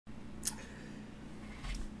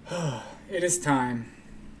It is time.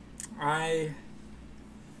 I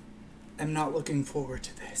am not looking forward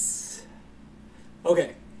to this.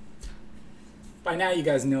 Okay. By now you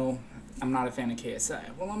guys know I'm not a fan of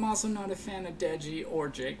KSI. Well, I'm also not a fan of Deji or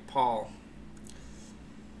Jake Paul.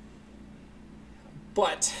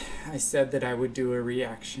 But I said that I would do a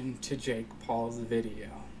reaction to Jake Paul's video.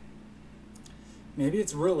 Maybe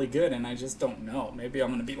it's really good and I just don't know. Maybe I'm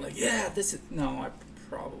going to be like, yeah, this is... No, I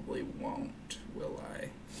probably won't, will I?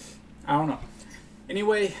 I don't know.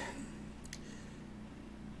 Anyway,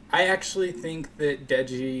 I actually think that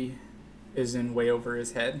Deji is in way over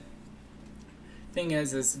his head. Thing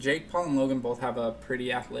is Jake Paul and Logan both have a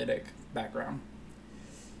pretty athletic background.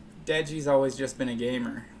 Deji's always just been a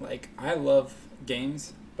gamer. Like, I love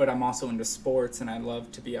games, but I'm also into sports and I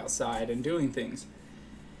love to be outside and doing things.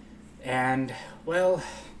 And, well,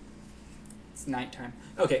 it's nighttime.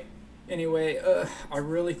 Okay, anyway, I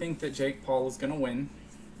really think that Jake Paul is going to win.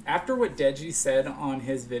 After what Deji said on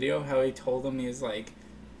his video, how he told him, he's like,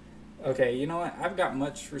 okay, you know what, I've got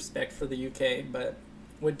much respect for the UK, but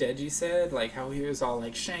what Deji said, like how he was all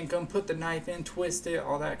like, shank him, put the knife in, twist it,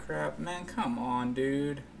 all that crap, man, come on,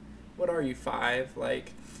 dude. What are you, 5?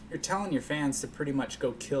 Like, you're telling your fans to pretty much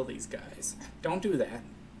go kill these guys. Don't do that.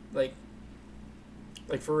 Like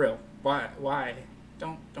for real. Why?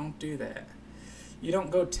 Don't do that. You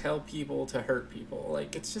don't go tell people to hurt people.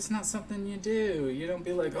 Like, it's just not something you do. You don't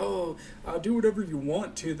be like, oh, I'll do whatever you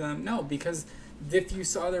want to them. No, because if you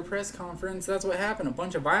saw their press conference, that's what happened. A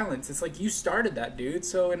bunch of violence. It's like you started that, dude.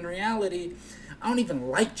 So in reality, I don't even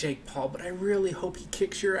like Jake Paul, but I really hope he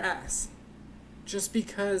kicks your ass. Just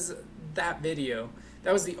because that video,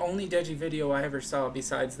 that was the only Deji video I ever saw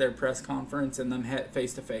besides their press conference and them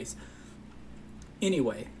face to face.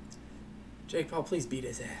 Anyway, Jake Paul, please beat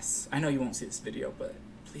his ass. I know you won't see this video, but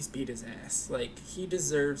please beat his ass. Like, he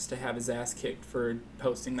deserves to have his ass kicked for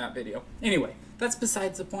posting that video. Anyway, that's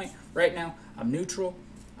besides the point. Right now, I'm neutral.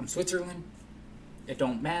 I'm Switzerland. It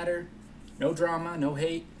don't matter. No drama, no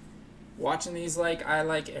hate. Watching these, like, I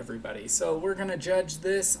like everybody. So we're going to judge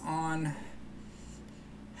this on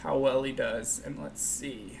how well he does. And let's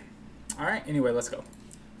see. All right, anyway, let's go.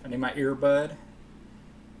 I need my earbud.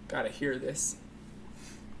 Gotta hear this.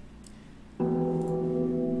 All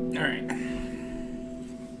right.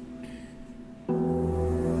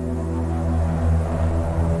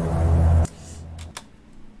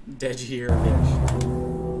 Deji here,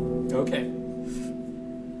 bitch. Okay.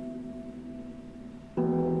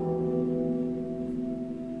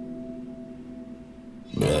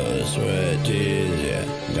 Blood, sweat, tears, yeah.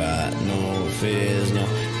 Got no fears, no.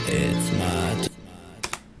 It's my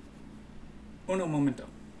Uno momento.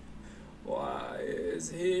 Why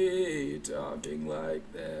is he talking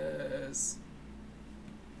like this?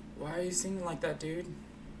 Why are you singing like that, dude?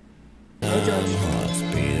 heart's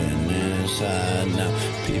beating inside now.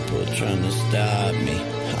 People trying to stop me.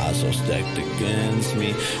 Odds are stacked against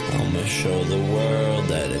me. I'ma show the world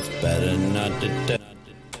that it's better not to die.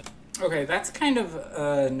 Okay, that's kind of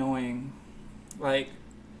annoying. Like,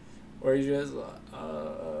 where you just,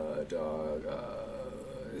 dog,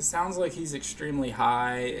 it sounds like he's extremely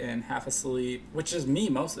high and half asleep, which is me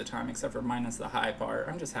most of the time, except for minus the high part.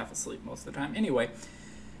 I'm just half asleep most of the time. Anyway,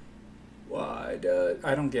 why does...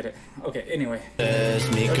 I don't get it. Okay, anyway.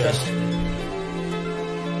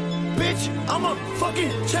 Bitch, I'm a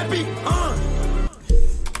fucking champion.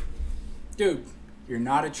 Dude, you're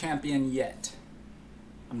not a champion yet.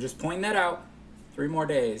 I'm just pointing that out. 3 more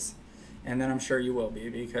days. And then I'm sure you will be,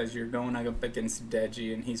 because you're going up against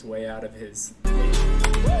Deji and he's way out of his league.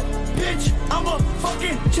 Bitch, I'm a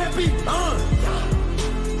fucking champion.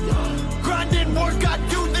 Grinding work, I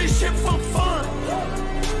do this shit for fun.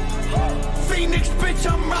 Phoenix, bitch,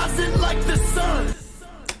 I'm rising like the sun.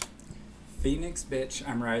 Phoenix, bitch,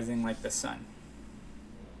 I'm rising like the sun.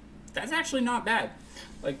 That's actually not bad.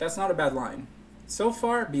 Like, that's not a bad line. So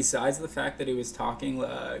far, besides the fact that he was talking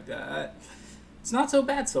like that, it's not so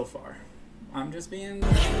bad so far. I'm just being...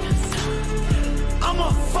 I'm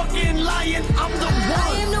a fucking lion, I'm the one.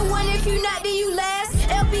 I am the one, if you not, then you last.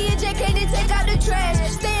 LB and JK, then take out the trash.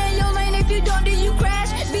 Stay in your lane, if you don't, then you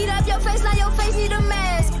crash. Beat up your face, now your face need a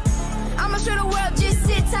mask. I'ma show the world, just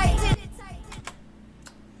sit tight.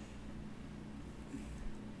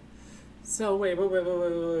 So, wait.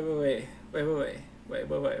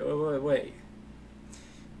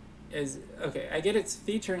 Okay, I get it's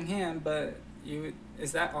featuring him, but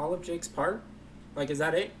is that all of Jake's part? Like, is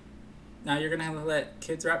that it? Now you're gonna have to let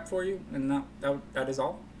kids rap for you, and that is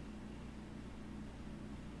all?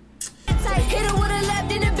 Hit her with a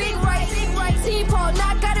left in a big right. Team Paul,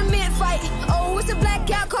 knock out a mid fight. Oh, it's a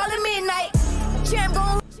blackout, call it midnight. Champ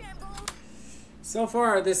gon' So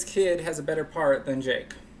far, this kid has a better part than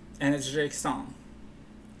Jake, and it's Jake's song.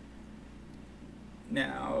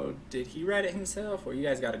 Now, did he write it himself, or you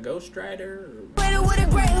guys got a ghostwriter? With a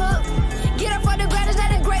great hook. Get up for the ground, it's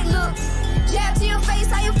not a great look. Jab to your face,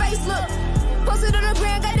 how your face look. Post it on the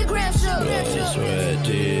ground, got the gram shook. Blood, sweat,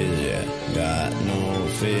 tears, yeah. Got no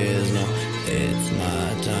fears, no. It's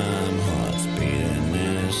my time, heart's beating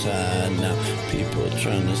inside now. People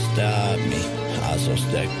trying to stop me, odds are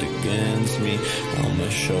stacked against me. I'ma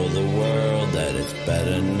show the world that it's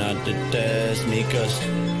better not to test me, cause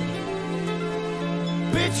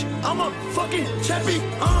bitch, I'm a fucking champion.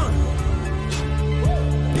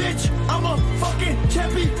 Bitch, I'm a fucking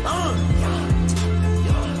champion.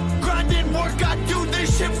 Grinding work, I do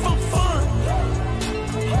this shit for fun.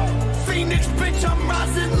 Phoenix, bitch, I'm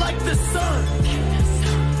rising like the sun.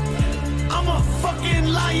 I'm a fucking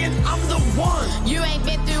lion, I'm the one. You ain't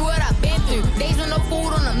been through what I've been through. Days with no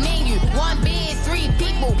food on the menu. One bed, 3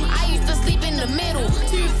 people. I used to sleep in the middle.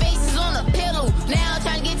 2 faces on a pillow. Now I'm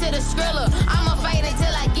trying to get to the skrilla. I'ma fight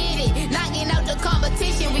until I get it. Knocking out the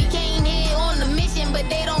competition. We came here on the mission, but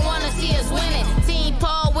they don't wanna see us winning. Team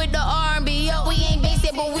Paul with the R&B. Yo, we ain't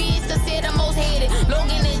basic, but we is considered most hated.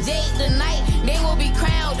 Logan and Jake tonight, they will be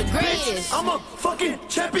crowned the greatest. Bitch, I'm a fucking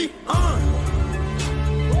champion.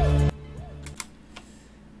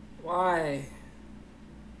 Why?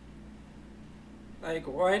 Like,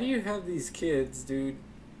 why do you have these kids, dude,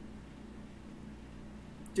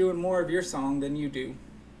 doing more of your song than you do?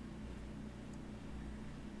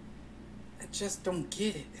 I just don't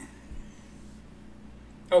get it.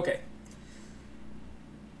 Okay.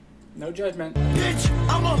 No judgment. Bitch,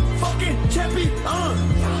 I'm a fucking champion.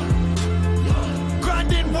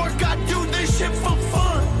 Grinding work, I do this shit for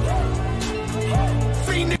fun.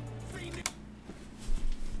 Phoenix.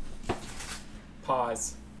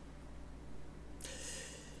 Pause.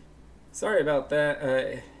 Sorry about that.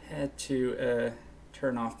 I had to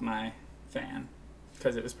turn off my fan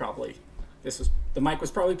because it was probably the mic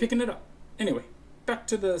was probably picking it up. Anyway, back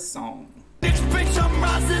to the song. Bitch, I'm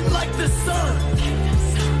rising like the sun.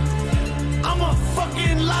 I'm a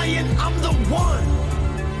fucking lion, I'm the one.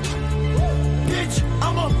 Bitch,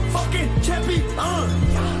 I'm a fucking champion.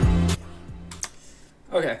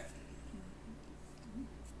 Okay.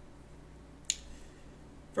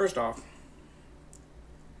 First off,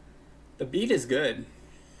 the beat is good.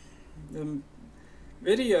 The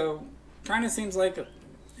video kind of seems like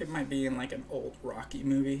it might be in like an old Rocky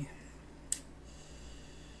movie.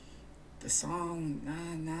 The song,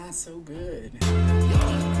 not so good.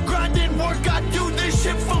 Grinding work, I do this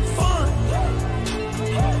shit for fun.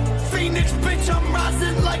 Phoenix, bitch, I'm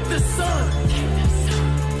rising like the sun.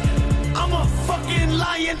 I'm a fucking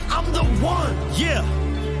lion, I'm the one. Yeah.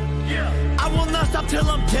 I will not stop till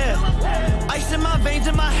I'm dead. Ice in my veins,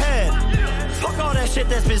 in my head. Fuck all that shit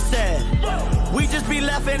that's been said. We just be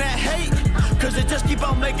laughing at hate, cause it just keep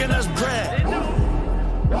on making us bread.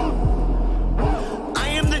 I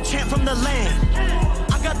am the champ from the land.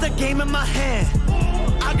 I got the game in my hand.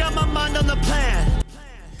 I got my mind on the plan.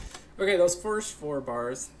 Okay, those first 4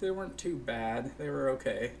 bars, they weren't too bad. They were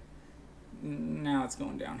okay. Now it's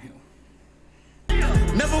going downhill.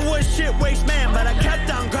 Never was shit waste man, but I kept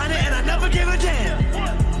on grinding and I never gave a damn.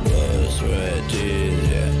 blood, sweat, tears,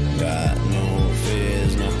 yeah. Got no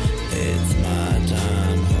fears, no. It's my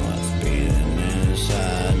time, heart's beating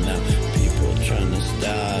inside now. People trying to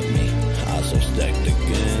stop me, odds are stacked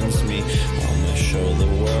against me. I'ma show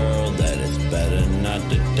the world that it's better not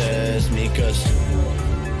to test me, cause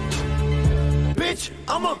bitch,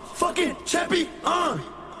 I'm a fucking champion.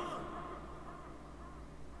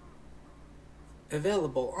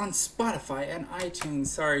 Available on Spotify and iTunes.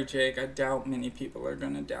 Sorry, Jake. I doubt many people are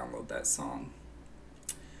going to download that song.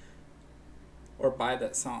 Or buy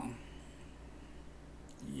that song.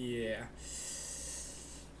 Yeah.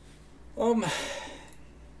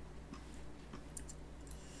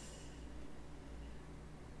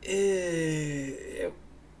 It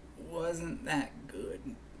wasn't that good.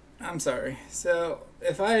 I'm sorry. So,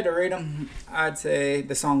 if I had to rate them, I'd say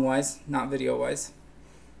the song-wise, not video-wise.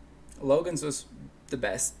 Logan's was the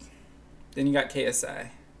best. Then you got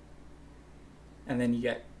KSI. And then you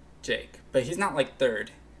got Jake. But he's not like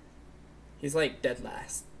third. He's like dead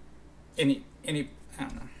last. Any I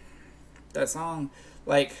don't know. That song,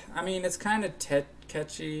 like, I mean, it's kind of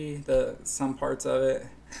catchy, some parts of it.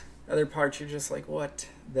 Other parts you're just like, what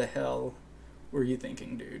the hell were you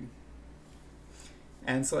thinking, dude?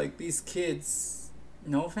 And it's like these kids,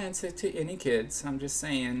 no offense to any kids, I'm just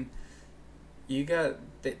saying,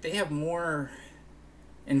 they have more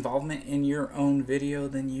involvement in your own video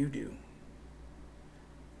than you do.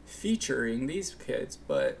 featuring these kids,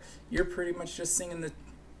 but you're pretty much just singing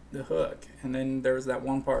the hook, and then there's that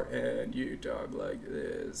one part, and you talk like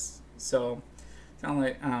this. So sound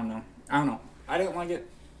like, I don't know, I didn't like it.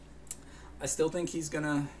 I still think he's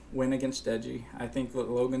gonna win against Deji. I think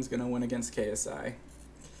Logan's gonna win against KSI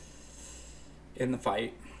in the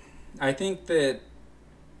fight. I think that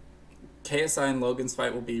KSI and Logan's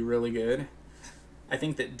fight will be really good. I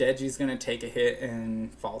think that Deji's gonna take a hit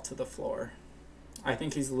and fall to the floor. I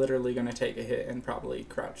think he's literally gonna take a hit and probably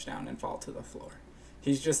crouch down and fall to the floor.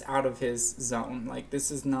 He's just out of his zone. Like, this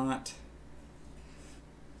is not,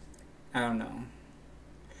 I don't know.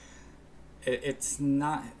 It's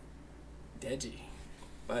not Deji.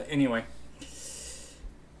 But anyway,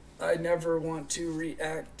 I never want to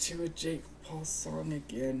react to a Jake Paul song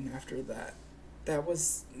again after that. That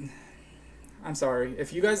was, I'm sorry.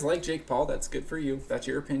 If you guys like Jake Paul, that's good for you. That's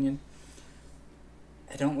your opinion.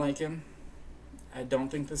 I don't like him. I don't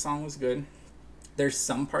think the song was good. There's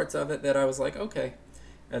some parts of it that I was like, okay.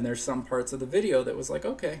 And there's some parts of the video that was like,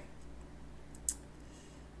 okay.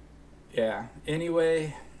 Yeah.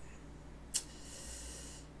 Anyway.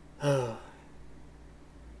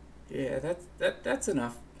 Yeah, that's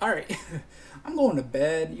enough. All right. I'm going to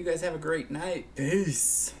bed. You guys have a great night.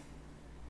 Peace.